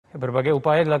Berbagai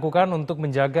upaya dilakukan untuk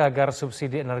menjaga agar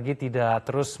subsidi energi tidak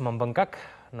terus membengkak,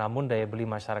 namun daya beli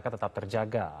masyarakat tetap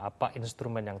terjaga. Apa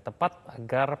instrumen yang tepat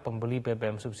agar pembeli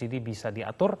BBM subsidi bisa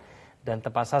diatur dan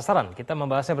tepat sasaran? Kita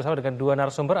membahasnya bersama dengan dua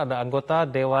narasumber, ada anggota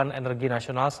Dewan Energi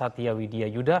Nasional Satya Widya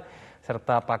Yuda,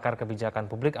 serta pakar kebijakan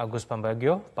publik Agus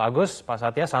Pambagio. Pak Agus, Pak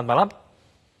Satya, selamat malam.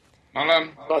 Malam,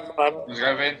 Mas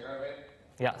Gavin.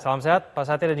 Ya, salam sehat Pak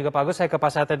Satya dan juga Pak Agus. Saya ke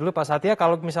Pak Satya dulu. Pak Satya,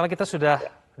 kalau misalnya kita sudah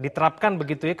diterapkan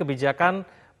begitu ya kebijakan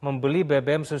membeli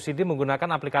BBM subsidi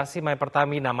menggunakan aplikasi My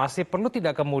Pertamina, masih perlu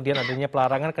tidak kemudian adanya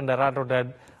pelarangan kendaraan roda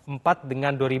 4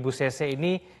 dengan 2000 cc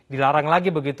ini dilarang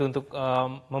lagi begitu untuk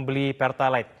membeli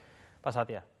Pertalite, Pak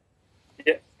Satya?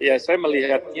 Ya, saya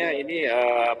melihatnya ini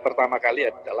pertama kali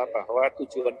adalah bahwa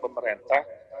tujuan pemerintah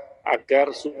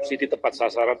agar subsidi tepat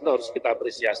sasaran itu harus kita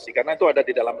apresiasi karena itu ada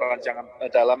di dalam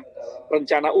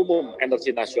rencana umum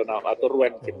energi nasional atau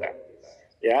RUN kita.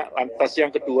 Ya, lantas yang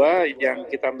kedua yang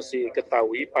kita mesti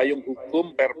ketahui payung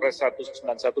hukum Perpres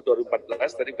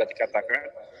 191/2014 tadi sudah dikatakan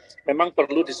memang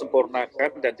perlu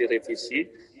disempurnakan dan direvisi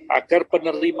agar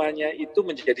penerimanya itu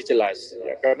menjadi jelas.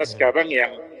 Ya, karena sekarang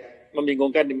yang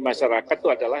membingungkan di masyarakat itu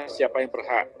adalah siapa yang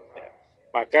berhak.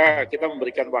 Maka kita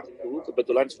memberikan waktu,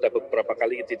 kebetulan sudah beberapa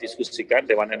kali didiskusikan,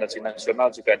 Dewan Energi Nasional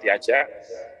juga diajak,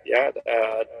 ya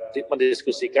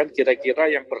mendiskusikan kira-kira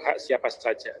yang berhak siapa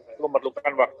saja. Itu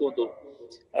memerlukan waktu untuk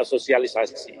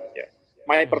sosialisasi. Ya.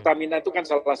 My Pertamina itu kan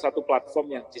salah satu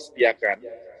platform yang disediakan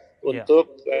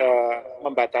untuk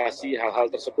membatasi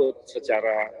hal-hal tersebut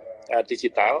secara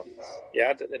digital,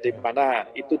 ya, di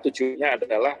mana itu tujuannya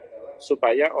adalah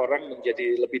supaya orang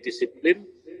menjadi lebih disiplin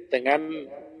dengan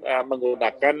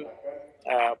menggunakan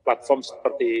platform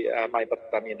seperti My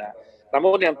Pertamina.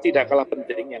 Namun yang tidak kalah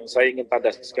penting yang saya ingin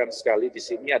tandaskan sekali di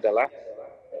sini adalah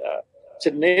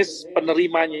jenis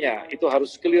penerimanya itu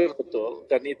harus clear betul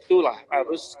dan itulah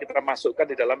harus kita masukkan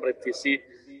di dalam revisi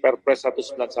Perpres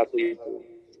 191 itu.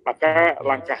 Maka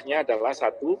langkahnya adalah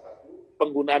satu,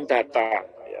 penggunaan data.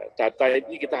 Ya, data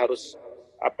ini kita harus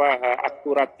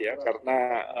akurat ya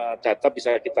karena data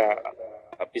bisa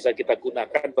kita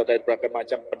gunakan pada berbagai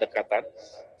macam pendekatan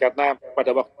karena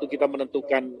pada waktu kita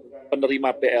menentukan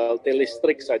penerima BLT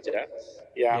listrik saja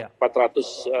yang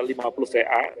 450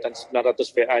 VA dan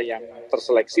 900 VA yang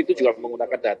terseleksi itu juga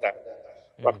menggunakan data.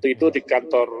 Waktu itu di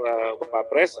kantor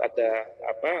Wapres ada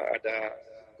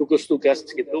gugus tugas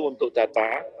gitu untuk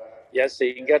data ya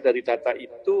sehingga dari data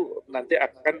itu nanti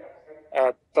akan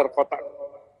terkotak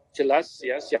jelas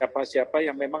ya siapa-siapa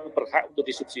yang memang berhak untuk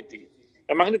disubsidi.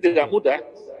 Memang ini tidak mudah,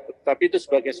 tapi itu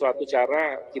sebagai suatu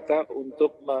cara kita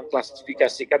untuk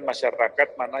mengklasifikasikan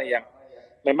masyarakat mana yang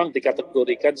memang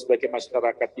dikategorikan sebagai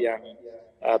masyarakat yang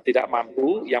tidak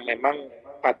mampu, yang memang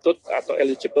patut atau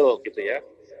eligible gitu ya.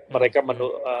 Mereka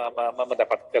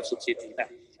mendapatkan subsidi. Nah,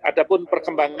 adapun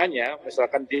perkembangannya,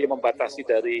 misalkan dia membatasi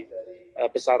dari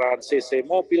besaran CC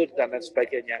mobil dan lain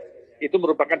sebagainya, itu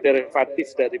merupakan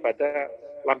derivatif daripada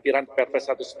lampiran Perpres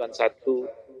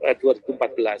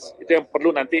 191/2014. Itu yang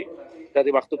perlu nanti dari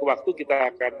waktu ke waktu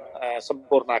kita akan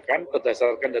sempurnakan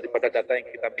berdasarkan daripada data yang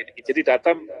kita miliki. Jadi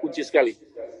data kunci sekali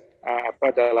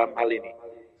dalam hal ini.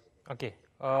 Oke,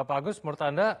 Pak Agus, menurut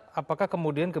Anda apakah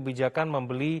kemudian kebijakan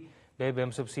membeli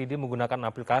BBM subsidi menggunakan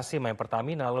aplikasi My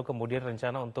Pertamina lalu kemudian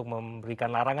rencana untuk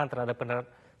memberikan larangan terhadap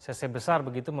CC besar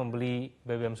begitu membeli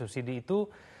BBM subsidi itu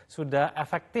sudah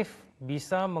efektif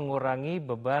bisa mengurangi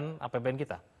beban APBN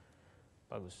kita?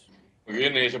 Bagus.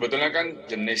 Begini, sebetulnya kan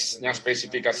jenisnya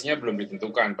spesifikasinya belum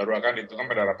ditentukan, baru akan ditentukan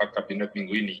pada rapat kabinet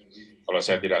minggu ini. Kalau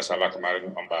saya tidak salah kemarin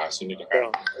membahas ini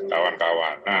dengan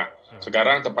kawan-kawan. Nah,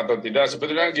 sekarang tepat atau tidak,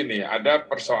 sebetulnya gini, ada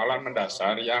persoalan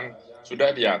mendasar yang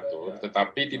sudah diatur,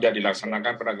 tetapi tidak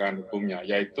dilaksanakan penegakan hukumnya,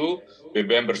 yaitu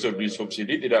BBM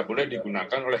bersubsidi tidak boleh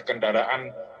digunakan oleh kendaraan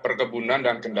perkebunan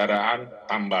dan kendaraan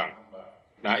tambang.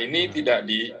 Nah, ini tidak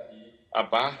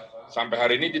sampai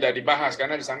hari ini tidak dibahas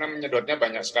karena di sana menyedotnya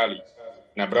banyak sekali.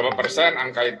 Nah, berapa persen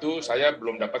angka itu saya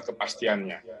belum dapat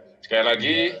kepastiannya. Sekali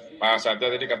lagi, Pak Satya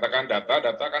tadi katakan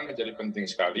data kan menjadi penting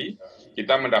sekali.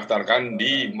 Kita mendaftarkan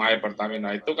di My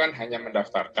Pertamina itu kan hanya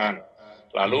mendaftarkan.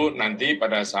 Lalu nanti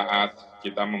pada saat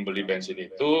kita membeli bensin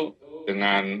itu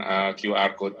dengan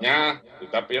QR code-nya,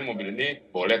 tapi mobil ini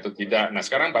boleh atau tidak. Nah,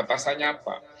 sekarang batasannya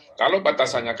apa? Kalau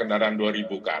batasannya kendaraan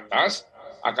 2000 ke atas,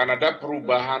 akan ada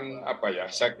perubahan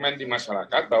segmen di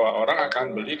masyarakat bahwa orang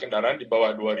akan beli kendaraan di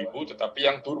bawah 2000 tetapi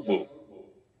yang turbo.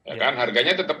 Ya kan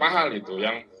harganya tetap mahal itu.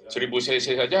 Yang 1000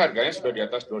 cc saja harganya sudah di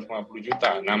atas 250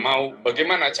 juta. Nah,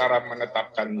 bagaimana cara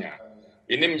menetapkannya?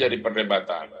 Ini menjadi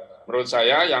perdebatan. Menurut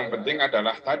saya yang penting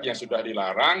adalah tadi yang sudah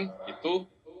dilarang itu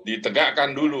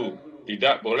ditegakkan dulu.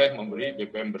 Tidak boleh membeli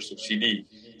BBM bersubsidi.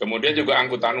 Kemudian juga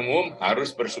angkutan umum harus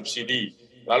bersubsidi.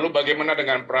 Lalu bagaimana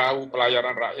dengan perahu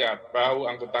pelayaran rakyat, perahu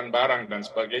angkutan barang dan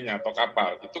sebagainya, atau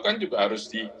kapal? Itu kan juga harus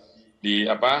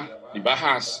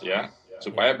dibahas ya,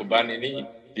 supaya beban ini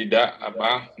tidak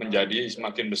menjadi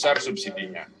semakin besar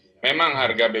subsidinya. Memang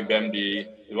harga BBM di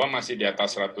luar masih di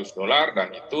atas $100 dan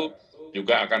itu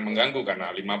juga akan mengganggu karena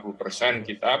 50%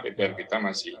 BBM kita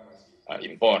masih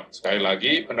impor. Sekali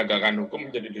lagi penegakan hukum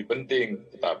menjadi lebih penting,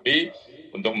 tetapi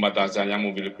untuk pembatasannya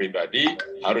mobil pribadi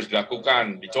harus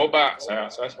dilakukan, dicoba. Saya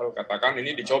selalu katakan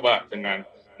ini dicoba dengan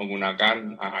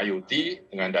menggunakan IoT,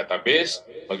 dengan database.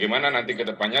 Bagaimana nanti ke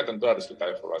depannya tentu harus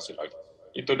kita evaluasi lagi.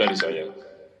 Itu dari saya.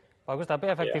 Pak Agus, tapi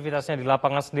efektivitasnya di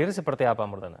lapangan sendiri seperti apa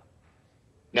menurut Anda?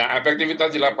 Nah,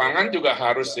 efektivitas di lapangan juga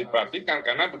harus diperhatikan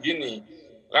karena begini,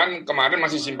 kan kemarin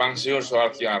masih simpang siur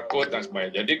soal QR code dan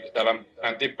sebagainya. Jadi dalam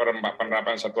nanti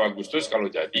penerapan 1 Agustus kalau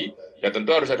jadi, ya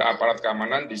tentu harus ada aparat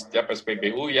keamanan di setiap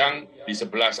SPBU yang di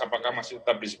 11, apakah masih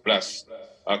tetap di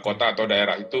 11 kota atau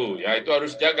daerah itu. Ya itu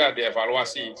harus jaga,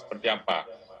 dievaluasi seperti apa.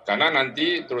 Karena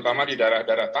nanti terutama di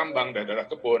daerah-daerah tambang, daerah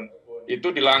kebun,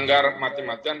 itu dilanggar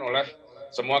mati-matian oleh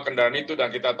semua kendaraan itu dan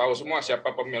kita tahu semua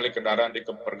siapa pemilik kendaraan di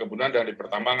perkebunan dan di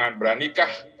pertambangan. Beranikah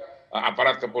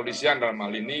aparat kepolisian dalam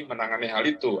hal ini menangani hal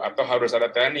itu atau harus ada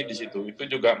TNI di situ? Itu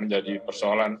juga menjadi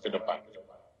persoalan ke depan.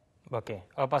 Oke,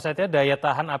 Pak Satya, daya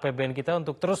tahan APBN kita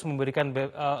untuk terus memberikan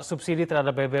subsidi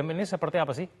terhadap BBM ini seperti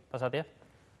apa sih, Pak Satya?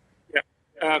 Ya,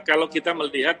 kalau kita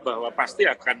melihat bahwa pasti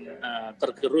akan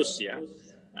tergerus ya.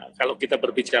 Kalau kita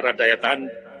berbicara daya tahan,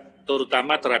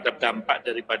 terutama terhadap dampak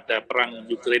daripada perang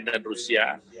Ukraina dan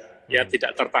Rusia, ya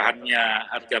tidak tertahannya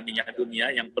harga minyak dunia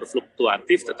yang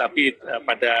berfluktuatif tetapi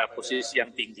pada posisi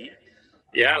yang tinggi.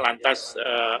 Ya, lantas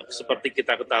seperti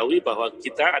kita ketahui bahwa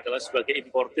kita adalah sebagai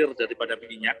importir daripada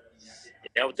minyak.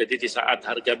 Ya, jadi di saat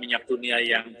harga minyak dunia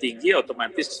yang tinggi,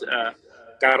 otomatis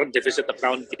current deficit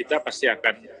account kita pasti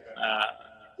akan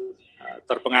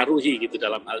terpengaruhi gitu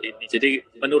dalam hal ini. Jadi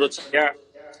menurut saya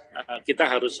kita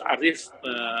harus arif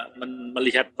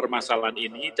melihat permasalahan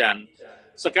ini dan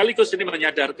sekaligus ini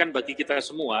menyadarkan bagi kita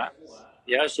semua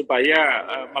ya supaya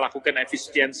melakukan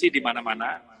efisiensi di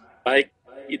mana-mana, baik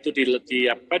itu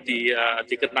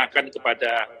dikenakan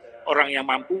kepada orang yang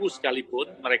mampu sekalipun,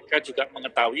 mereka juga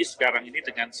mengetahui sekarang ini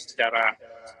dengan secara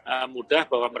mudah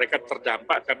bahwa mereka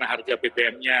terdampak karena harga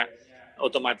BBM-nya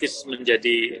otomatis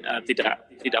menjadi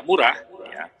tidak murah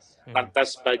ya.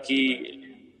 Lantas bagi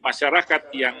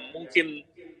masyarakat yang mungkin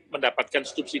mendapatkan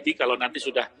subsidi kalau nanti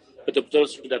sudah betul-betul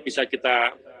sudah bisa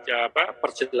kita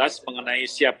perjelas mengenai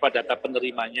siapa data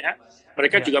penerimanya,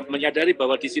 mereka juga menyadari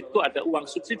bahwa di situ ada uang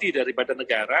subsidi daripada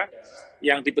negara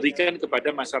yang diberikan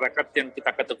kepada masyarakat yang kita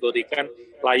kategorikan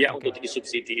layak untuk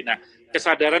disubsidi. Nah,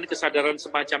 kesadaran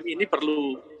semacam ini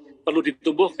perlu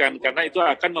ditumbuhkan karena itu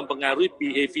akan mempengaruhi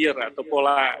behavior atau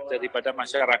pola daripada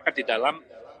masyarakat di dalam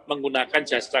menggunakan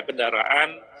jasa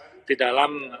kendaraan, di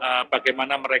dalam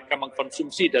bagaimana mereka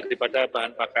mengkonsumsi daripada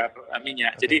bahan bakar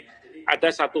minyak. Jadi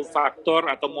ada satu faktor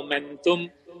atau momentum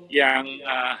yang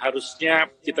harusnya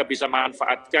kita bisa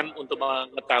manfaatkan untuk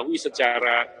mengetahui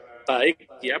secara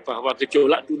baik ya bahwa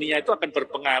gejolak dunia itu akan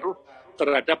berpengaruh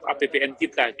terhadap APBN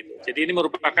kita gitu. Jadi ini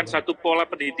merupakan satu pola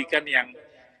pendidikan yang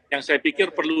saya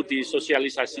pikir perlu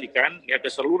disosialisasikan ya ke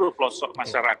seluruh pelosok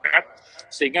masyarakat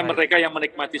sehingga mereka yang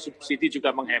menikmati subsidi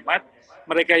juga menghemat,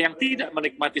 mereka yang tidak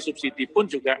menikmati subsidi pun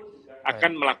juga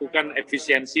akan melakukan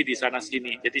efisiensi di sana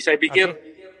sini. Jadi saya pikir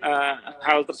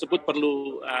hal tersebut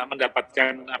perlu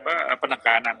mendapatkan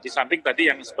penekanan. Di samping tadi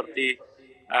yang seperti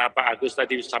Pak Agus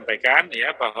tadi sampaikan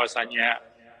ya bahwasanya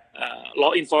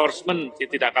law enforcement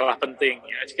tidak kalah penting.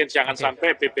 Ya. Jadi jangan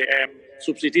sampai BBM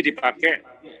subsidi dipakai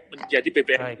menjadi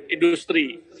BBM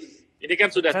industri. Ini kan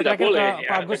sudah tidak boleh.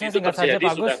 Ya. Dan itu terjadi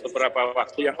sudah beberapa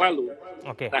waktu yang lalu.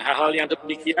 Nah, hal-hal yang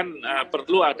demikian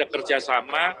perlu ada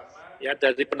kerjasama ya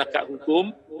dari penegak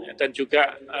hukum dan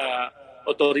juga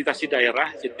otoritas di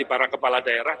daerah, jadi para kepala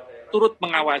daerah turut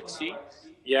mengawasi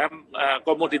ya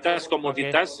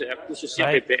komoditas-komoditas ya,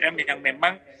 khususnya BBM yang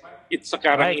memang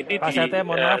sekarang ini Pak Satya,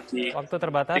 mohon maaf, waktu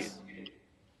terbatas.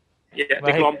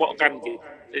 Dikelompokkan gitu.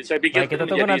 Jadi saya pikir kita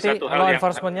tunggu nanti law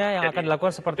enforcement-nya yang akan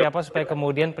dilakukan seperti apa supaya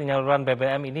kemudian penyaluran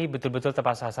BBM ini betul-betul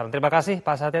tepat sasaran. Terima kasih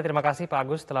Pak Satya, terima kasih Pak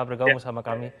Agus telah bergabung bersama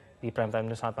kami di Prime Time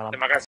News. Selamat malam. Terima kasih.